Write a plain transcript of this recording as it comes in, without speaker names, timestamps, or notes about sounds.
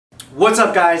What's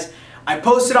up, guys? I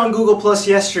posted on Google Plus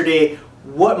yesterday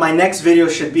what my next video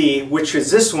should be, which is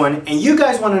this one, and you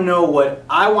guys want to know what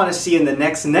I want to see in the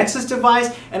next Nexus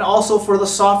device and also for the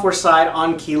software side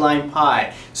on Keyline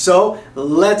Pi. So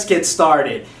let's get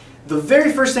started. The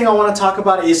very first thing I want to talk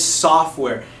about is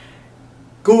software.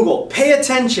 Google, pay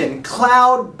attention,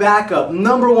 cloud backup,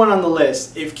 #1 on the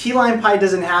list. If Keyline Pi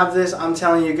doesn't have this, I'm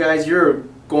telling you guys, you're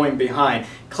going behind.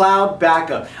 Cloud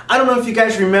backup. I don't know if you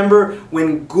guys remember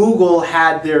when Google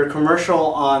had their commercial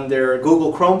on their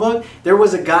Google Chromebook. There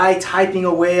was a guy typing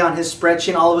away on his spreadsheet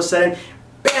and all of a sudden,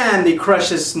 bam, they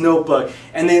crushed his notebook.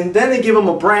 And then they give him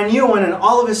a brand new one and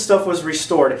all of his stuff was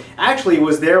restored. Actually, it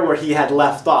was there where he had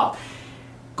left off.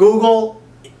 Google,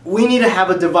 we need to have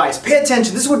a device. Pay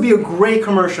attention. This would be a great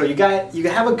commercial. You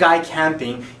have a guy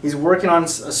camping. He's working on a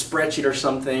spreadsheet or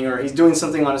something, or he's doing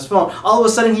something on his phone. All of a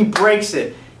sudden, he breaks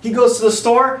it. He goes to the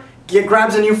store,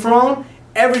 grabs a new phone.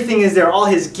 Everything is there. All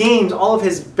his games, all of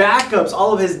his backups,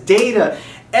 all of his data.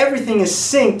 Everything is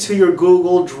synced to your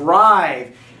Google Drive.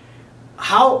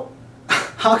 How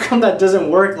come that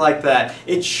doesn't work like that?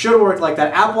 It should work like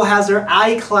that. Apple has their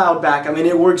iCloud backup and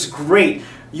it works great.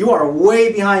 You are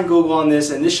way behind Google on this,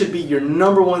 and this should be your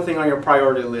 #1 thing on your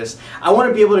priority list. I want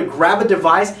to be able to grab a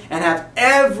device and have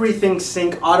everything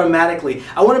sync automatically.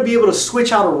 I want to be able to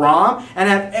switch out a ROM and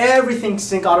have everything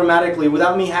sync automatically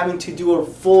without me having to do a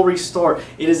full restore.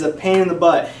 It is a pain in the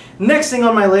butt. Next thing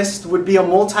on my list would be a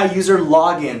multi-user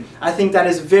login. I think that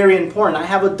is very important. I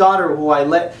have a daughter who I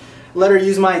let her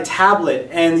use my tablet,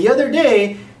 and the other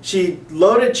day she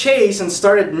loaded Chase and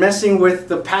started messing with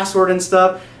the password and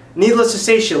stuff. Needless to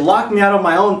say, she locked me out of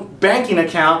my own banking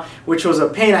account, which was a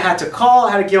pain. I had to call,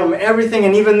 I had to give them everything,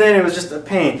 and even then it was just a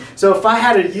pain. So if I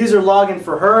had a user login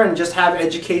for her and just have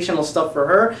educational stuff for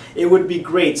her, it would be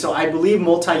great. So I believe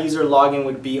multi-user login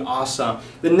would be awesome.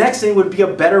 The next thing would be a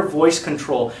better voice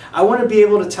control. I want to be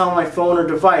able to tell my phone or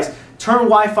device, turn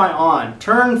Wi-Fi on,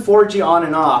 turn 4G on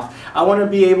and off. I want to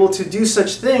be able to do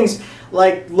such things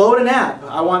like load an app.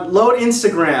 I want load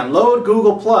Instagram, load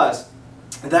Google Plus.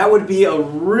 That would be a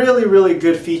really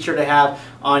good feature to have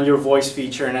on your voice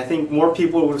feature, and I think more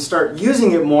people would start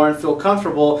using it more and feel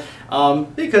comfortable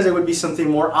because it would be something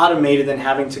more automated than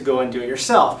having to go and do it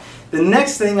yourself. The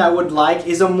next thing I would like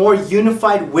is a more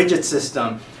unified widget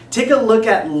system. Take a look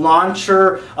at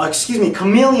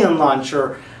Chameleon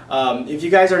Launcher. If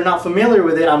you guys are not familiar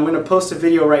with it, I'm going to post a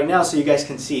video right now so you guys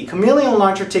can see. Chameleon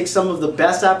Launcher takes some of the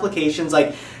best applications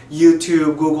like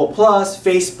YouTube, Google+,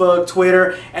 Facebook,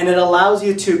 Twitter, and it allows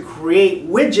you to create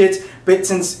widgets, but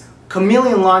since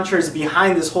Chameleon Launcher is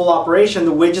behind this whole operation,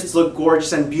 the widgets look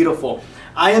gorgeous and beautiful.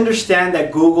 I understand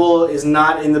that Google is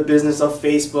not in the business of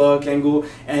Facebook and Google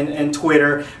and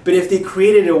Twitter, but if they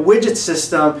created a widget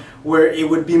system where it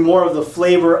would be more of the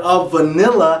flavor of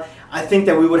vanilla, I think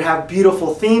that we would have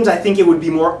beautiful themes. I think it would be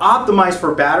more optimized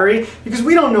for battery, because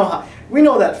we don't know how. We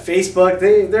know that Facebook,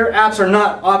 their apps are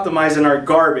not optimized and are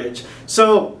garbage.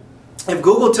 So if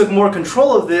Google took more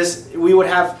control of this, we would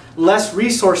have less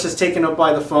resources taken up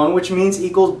by the phone, which means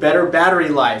equals better battery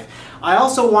life. I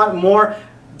also want more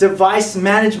device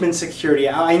management security.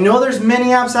 I know there's many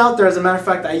apps out there. As a matter of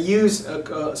fact, I use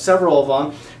several of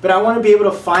them, but I want to be able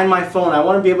to find my phone. I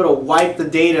want to be able to wipe the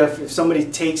data if somebody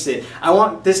takes it. I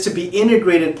want this to be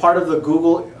integrated part of the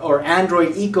Google or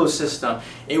Android ecosystem.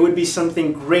 It would be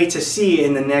something great to see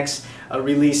in the next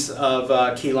release of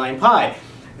Keyline Pi.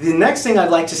 The next thing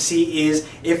I'd like to see is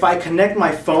if I connect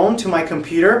my phone to my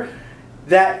computer,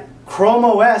 that Chrome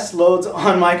OS loads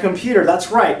on my computer.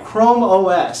 That's right, Chrome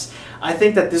OS. I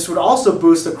think that this would also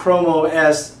boost the Chrome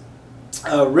OS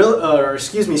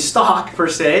stock per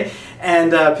se,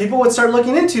 and people would start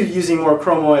looking into using more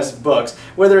Chrome OS books,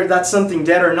 whether that's something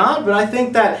dead or not. But I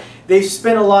think that they've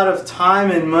spent a lot of time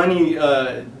and money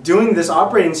doing this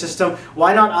operating system.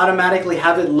 Why not automatically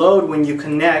have it load when you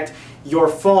connect your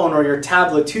phone or your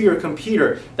tablet to your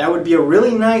computer? That would be a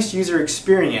really nice user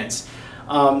experience.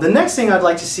 The next thing I'd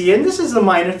like to see, and this is a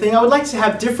minor thing, I would like to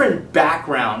have different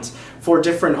backgrounds for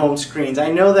different home screens. I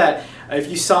know that if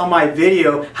you saw my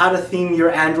video, how to theme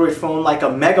your Android phone like a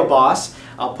Mega Boss,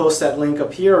 I'll post that link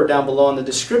up here or down below in the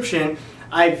description.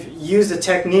 I've used a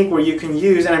technique where you can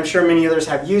use, and I'm sure many others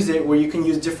have used it, where you can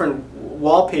use different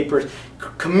wallpapers.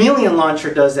 Chameleon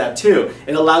Launcher does that too.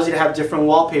 It allows you to have different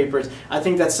wallpapers. I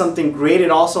think that's something great.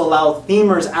 It also allows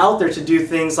themers out there to do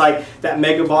things like that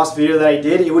Mega Boss video that I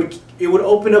did. It would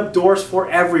open up doors for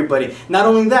everybody. Not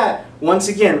only that, once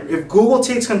again, if Google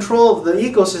takes control of the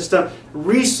ecosystem,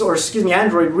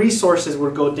 Android resources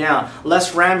would go down.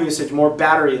 Less RAM usage, more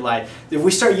battery life. If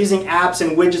we start using apps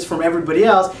and widgets from everybody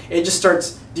else, it just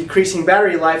starts decreasing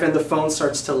battery life and the phone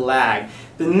starts to lag.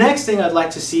 The next thing I'd like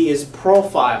to see is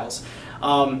profiles.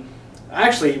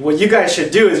 Actually, what you guys should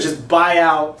do is just buy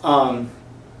out a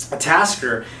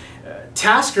Tasker.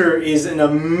 Tasker is an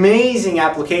amazing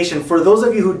application. For those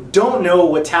of you who don't know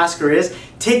what Tasker is,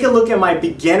 take a look at my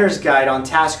beginner's guide on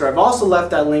Tasker. I've also left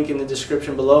that link in the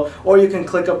description below, or you can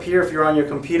click up here if you're on your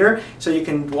computer so you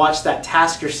can watch that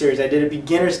Tasker series. I did a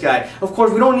beginner's guide. Of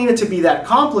course, we don't need it to be that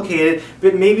complicated,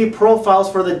 but maybe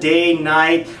profiles for the day,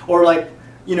 night, or like,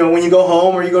 you know, when you go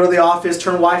home or you go to the office,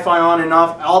 turn Wi-Fi on and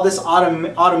off. All this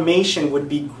automation would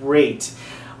be great.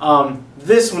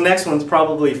 This next one's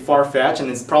probably far-fetched and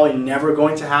it's probably never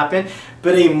going to happen,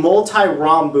 but a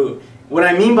multi-ROM boot. What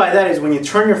I mean by that is when you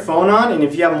turn your phone on and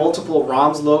if you have multiple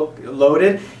ROMs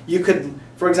loaded, you could,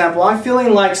 for example, I'm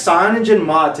feeling like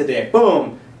CyanogenMod today.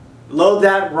 Boom! Load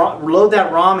that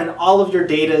ROM and all of your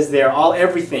data is there,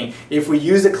 everything. If we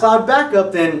use the cloud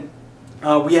backup, then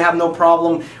we have no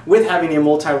problem with having a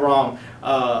multi-ROM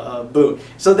boot.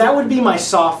 So that would be my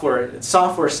software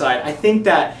side. I think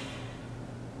that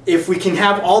if we can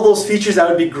have all those features, that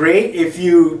would be great. If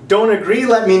you don't agree,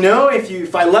 let me know.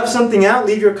 If I left something out,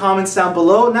 leave your comments down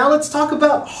below. Now let's talk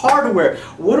about hardware.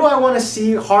 What do I want to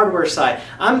see hardware side?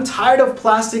 I'm tired of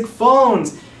plastic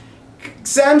phones.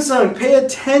 Samsung, pay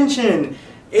attention.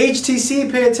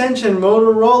 HTC, pay attention.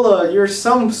 Motorola, you're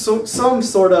sort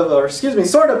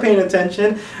of paying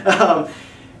attention.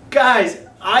 Guys,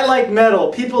 I like metal.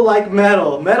 People like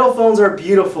metal. Metal phones are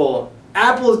beautiful.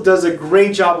 Apple does a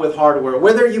great job with hardware.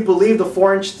 Whether you believe the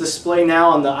 4-inch display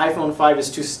now on the iPhone 5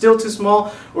 is still too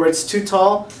small or it's too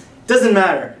tall, doesn't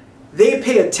matter. They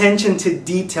pay attention to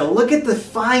detail. Look at the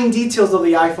fine details of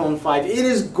the iPhone 5. It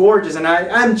is gorgeous, and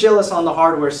I'm jealous on the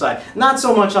hardware side. Not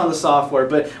so much on the software,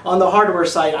 but on the hardware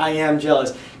side I am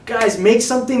jealous. Guys, make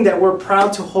something that we're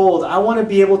proud to hold. I want to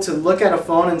be able to look at a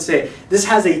phone and say, this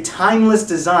has a timeless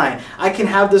design. I can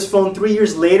have this phone 3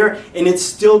 years later and it's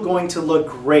still going to look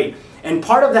great. And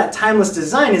part of that timeless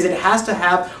design is it has to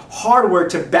have hardware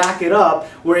to back it up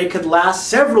where it could last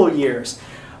several years.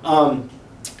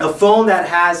 A phone that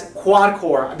has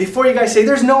quad-core. Before you guys say,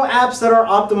 there's no apps that are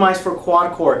optimized for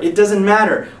quad-core. It doesn't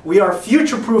matter. We are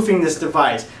future-proofing this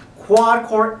device.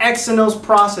 Quad-core Exynos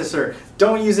processor.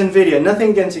 Don't use NVIDIA. Nothing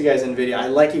against you guys, NVIDIA. I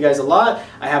like you guys a lot.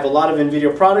 I have a lot of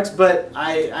NVIDIA products, but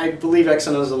I believe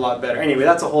Exynos is a lot better. Anyway,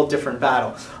 that's a whole different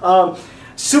battle.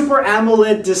 Super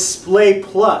AMOLED Display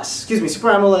Plus, Super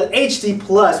AMOLED HD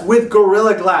Plus with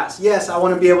Gorilla Glass. Yes, I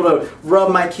want to be able to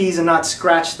rub my keys and not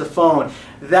scratch the phone.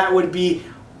 That would be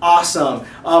awesome.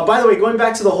 By the way, going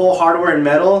back to the whole hardware and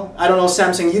metal, I don't know,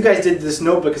 Samsung, you guys did this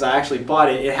notebook because I actually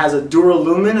bought it. It has a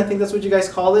duralumin, I think that's what you guys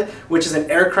call it, which is an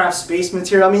aircraft space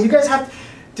material. I mean, you guys have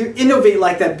to innovate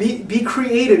like that. Be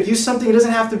creative. Use something. It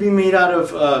doesn't have to be made out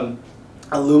of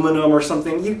aluminum or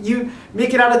something. You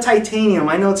make it out of titanium.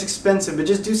 I know it's expensive, but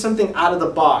just do something out of the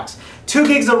box. 2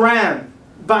 gigs of RAM,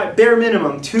 by bare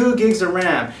minimum, 2 gigs of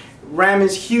RAM. RAM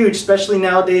is huge, especially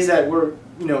nowadays that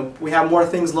we have more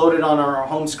things loaded on our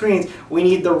home screens. We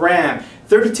need the RAM.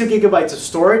 32 gigabytes of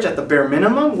storage at the bare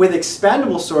minimum with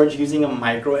expandable storage using a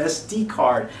micro SD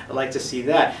card. I'd like to see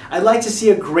that. I'd like to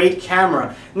see a great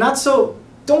camera.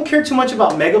 Don't care too much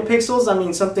about megapixels, I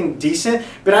mean something decent,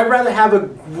 but I'd rather have a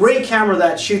great camera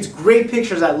that shoots great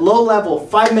pictures at low level,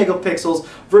 5 megapixels,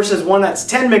 versus one that's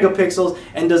 10 megapixels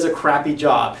and does a crappy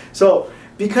job. So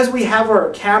because we have our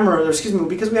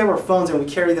because we have our phones and we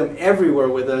carry them everywhere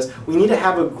with us, we need to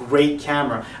have a great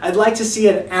camera. I'd like to see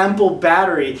an ample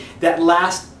battery that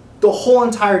lasts the whole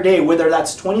entire day, whether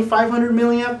that's 2500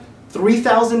 milliamp,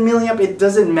 3000 milliamp, it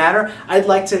doesn't matter. I'd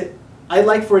like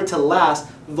for it to last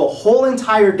the whole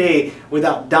entire day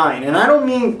without dying. And I don't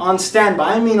mean on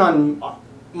standby, I mean on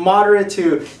moderate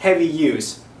to heavy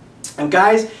use. And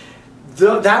guys,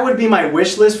 that would be my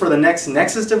wish list for the next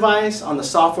Nexus device on the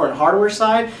software and hardware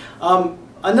side.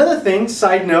 Another thing,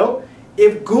 side note,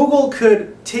 if Google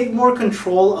could take more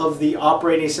control of the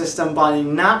operating system by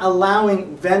not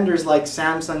allowing vendors like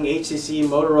Samsung, HTC,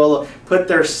 Motorola put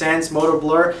their Sense,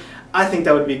 MotoBlur, I think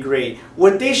that would be great.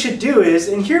 What they should do is,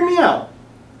 and hear me out,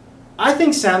 I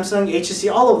think Samsung, HTC,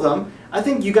 all of them, I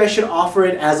think you guys should offer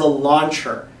it as a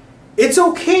launcher. It's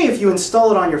okay if you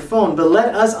install it on your phone, but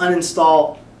let us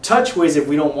uninstall TouchWiz if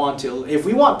we don't want to. If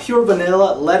we want pure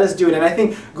vanilla, let us do it. And I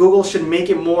think Google should make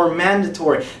it more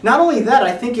mandatory. Not only that,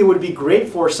 I think it would be great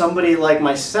for somebody like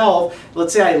myself.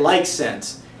 Let's say I like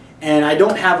Sense and I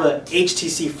don't have a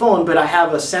HTC phone, but I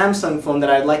have a Samsung phone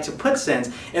that I'd like to put Sense.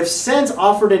 If Sense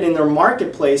offered it in their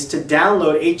marketplace to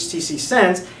download HTC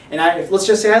Sense, and let's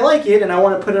just say I like it and I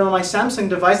want to put it on my Samsung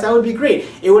device, that would be great.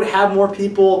 It would have more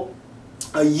people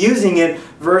using it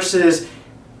versus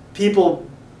people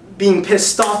being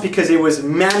pissed off because it was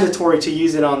mandatory to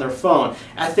use it on their phone.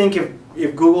 I think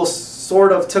if Google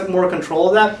sort of took more control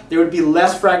of that, there would be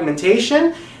less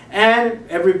fragmentation and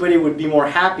everybody would be more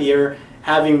happier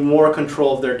having more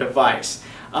control of their device.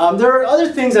 There are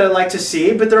other things that I'd like to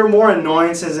see, but there are more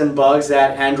annoyances and bugs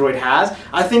that Android has.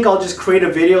 I think I'll just create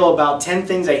a video about 10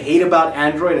 things I hate about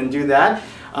Android and do that.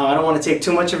 I don't want to take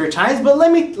too much of your time, but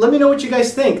let me know what you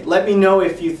guys think. Let me know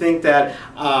if you think that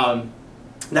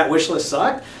that Wishlist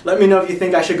sucked. Let me know if you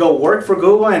think I should go work for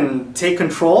Google and take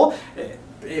control.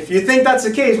 If you think that's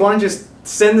the case, why don't you just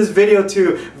send this video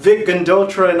to Vic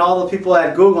Gundotra and all the people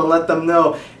at Google and let them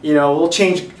know, you know, we'll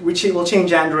change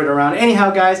Android around.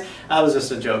 Anyhow, guys, that was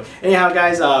just a joke. Anyhow,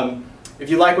 guys, if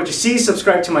you like what you see,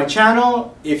 subscribe to my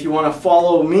channel. If you want to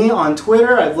follow me on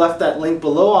Twitter, I've left that link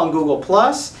below on Google+.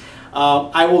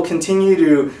 I will continue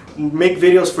to make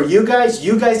videos for you guys.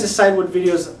 You guys decide what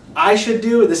videos I should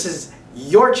do. This is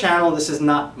your channel. This is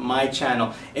not my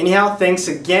channel. Anyhow, thanks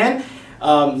again.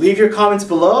 Leave your comments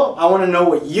below. I want to know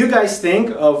what you guys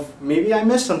think of, maybe I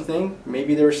missed something.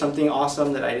 Maybe there was something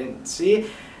awesome that I didn't see.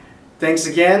 Thanks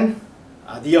again.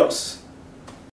 Adios.